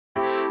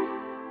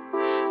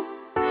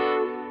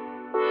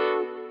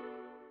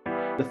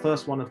the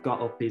first one I've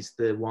got up is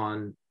the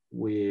one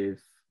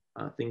with,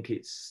 I think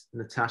it's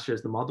Natasha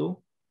as the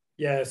model.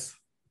 Yes.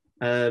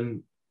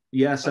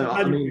 Yeah. So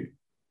I mean,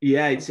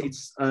 yeah,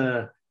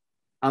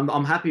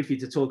 I'm happy for you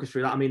to talk us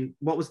through that. I mean,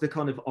 what was the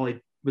kind of,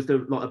 was there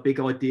like a big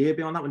idea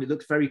behind that when it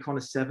looked very kind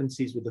of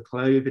 70s with the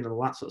clothing and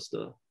all that sort of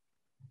stuff?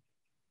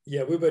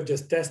 Yeah, we were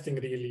just testing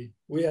really.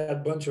 We had a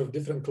bunch of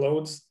different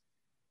clothes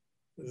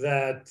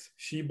that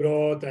she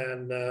brought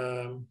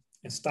and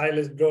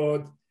stylist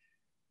brought,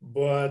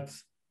 but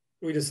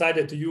we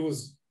decided to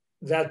use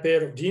that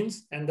pair of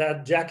jeans and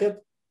that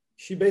jacket.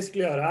 She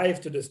basically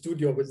arrived to the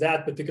studio with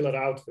that particular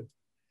outfit.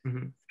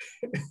 Mm-hmm.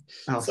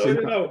 Oh,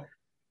 so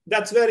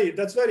that's very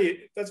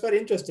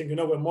interesting.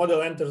 When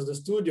model enters the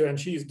studio and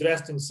she's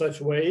dressed in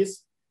such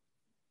ways.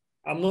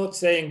 I'm not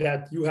saying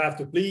that you have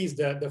to please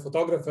the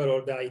photographer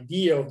or the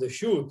idea of the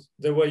shoot,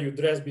 the way you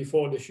dress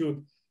before the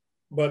shoot.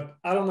 But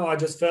I don't know, I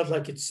just felt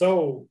like it's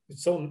so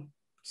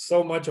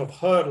much of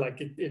her,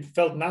 like it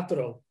felt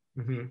natural.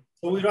 Mm-hmm.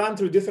 So we ran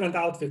through different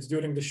outfits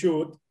during the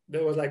shoot.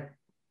 There was like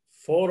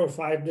 4 or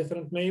 5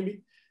 different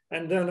maybe.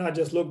 And then I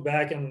just looked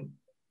back and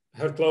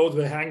her clothes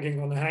were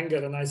hanging on a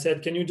hanger. And I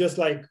said, can we just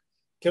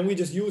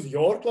use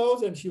your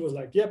clothes? And she was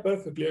like, yeah,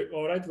 perfectly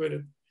all right with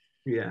it.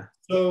 Yeah.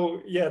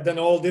 So yeah, then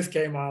all this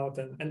came out.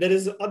 And there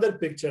is another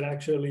picture,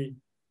 actually,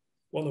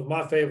 one of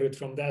my favorites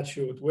from that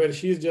shoot, where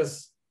she's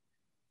just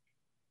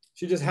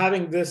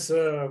having this,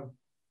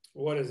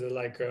 what is it,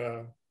 like,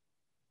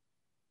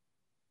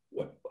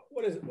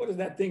 what is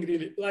that thing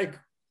really? Like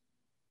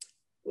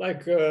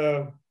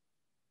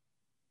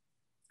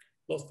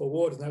lost for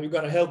words now. You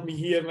got to help me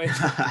here, mate.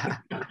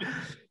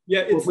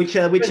 Yeah. Which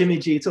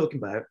image are you talking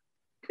about?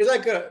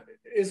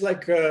 It's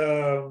like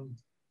the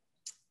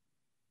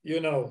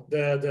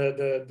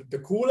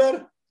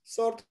cooler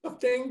sort of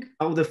thing.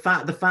 Oh, the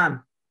fan.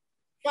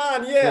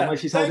 Fan, yeah. When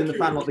she's holding the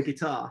fan like the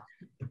guitar.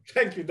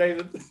 Thank you,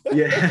 David.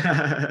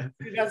 Yeah.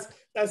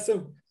 that's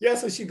yeah.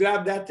 So she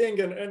grabbed that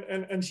thing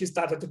and she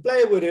started to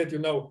play with it,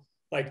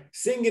 like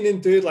singing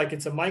into it like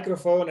it's a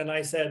microphone. And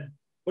I said,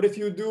 what if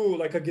you do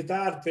like a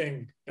guitar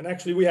thing? And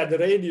actually we had the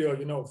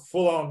radio,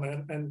 full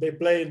on, and they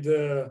played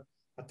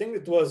I think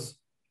it was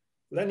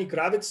Lenny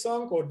Kravitz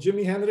song or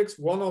Jimi Hendrix,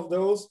 one of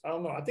those. I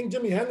don't know. I think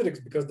Jimi Hendrix,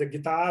 because the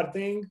guitar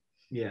thing.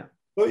 Yeah.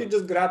 So you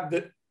just grabbed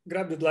it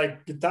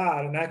like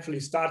guitar and actually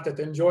started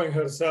enjoying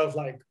herself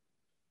like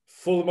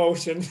full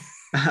motion.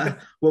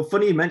 Well,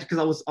 funny you mentioned,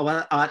 because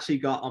I actually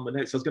got on my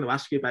notes. I was going to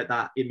ask you about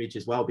that image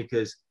as well,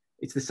 because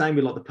it's the same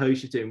with like the pose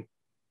she's doing.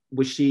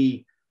 Was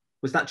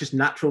that just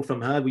natural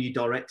from her? Were you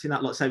directing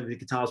that, like say with the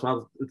guitar as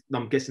well?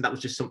 I'm guessing that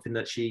was just something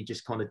that she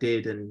just kind of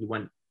did and you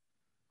went.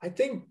 I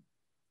think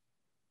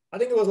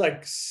it was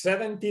like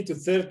 70 to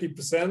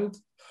 30%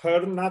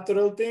 her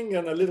natural thing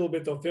and a little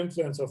bit of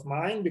influence of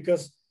mine,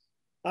 because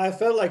I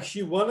felt like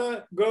she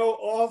wanna go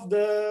off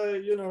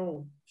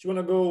she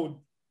wanna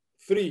go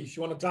free. She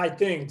wanna try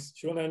things.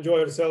 She wanna enjoy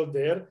herself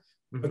there.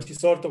 Mm-hmm. But she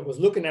sort of was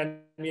looking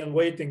at me and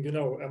waiting,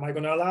 am I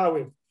gonna allow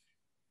it?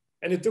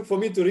 And it took for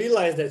me to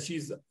realize that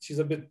she's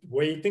a bit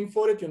waiting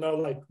for it,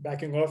 like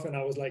backing off. And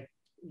I was like,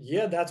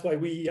 yeah, that's why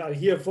we are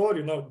here for,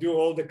 do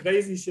all the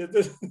crazy shit.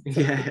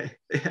 Yeah.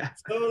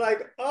 So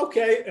like,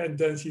 okay. And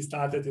then she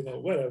started,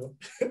 whatever.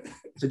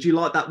 So do you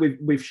like that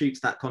with shoots,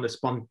 that kind of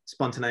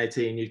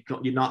spontaneity, and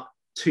you're not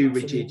too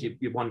rigid,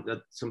 you want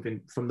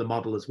something from the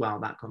model as well,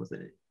 that kind of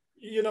thing?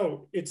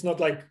 It's not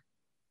like,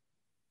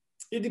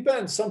 it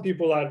depends. Some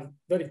people are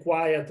very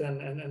quiet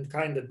and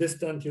kind of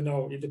distant,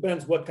 it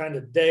depends what kind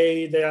of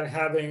day they are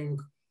having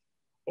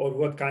or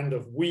what kind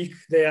of week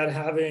they are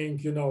having,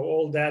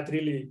 all that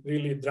really,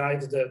 really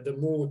drives the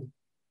mood.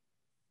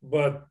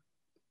 But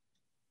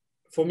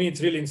for me,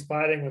 it's really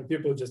inspiring when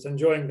people just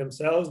enjoying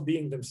themselves,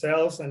 being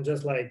themselves, and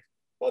just like,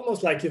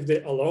 almost like if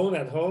they're alone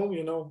at home,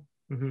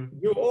 mm-hmm.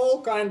 do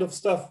all kind of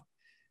stuff.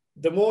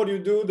 The more you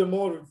do, the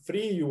more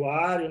free you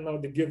are,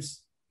 that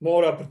gives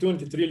more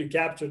opportunity to really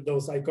capture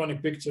those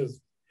iconic pictures.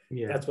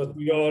 Yeah. That's what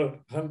we are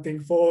hunting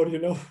for,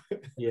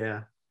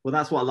 Yeah. Well,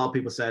 that's what a lot of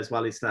people say as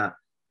well, is that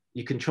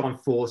you can try and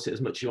force it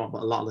as much as you want,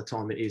 but a lot of the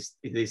time it is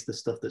the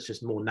stuff that's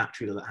just more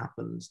natural that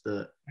happens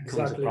that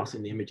comes across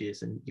in the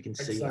images, and you can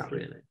see that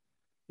really.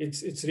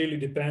 It's really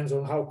depends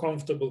on how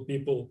comfortable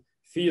people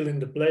feel in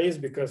the place,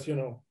 because,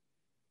 you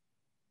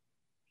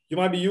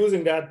might be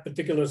using that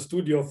particular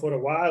studio for a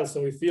while,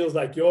 so it feels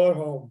like your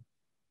home.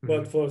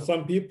 But for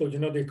some people,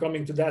 they're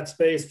coming to that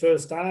space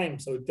first time.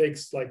 So it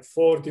takes like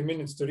 40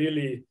 minutes to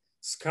really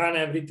scan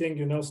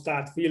everything,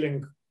 start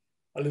feeling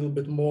a little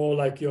bit more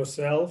like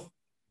yourself.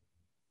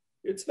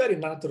 It's a very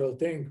natural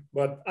thing,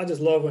 but I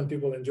just love when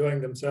people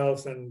enjoying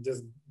themselves, and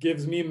just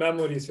gives me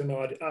memories.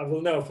 I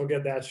will never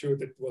forget that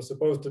shoot. It was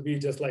supposed to be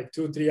just like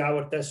 2-3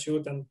 hour test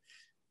shoot. And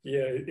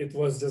yeah, it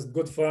was just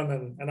good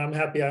fun. And I'm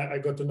happy I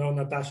got to know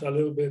Natasha a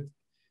little bit.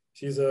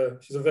 She's a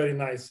very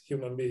nice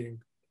human being.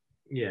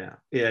 Yeah,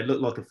 it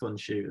looked like a fun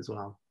shoot as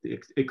well.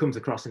 It comes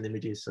across in the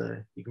images, so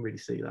you can really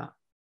see that.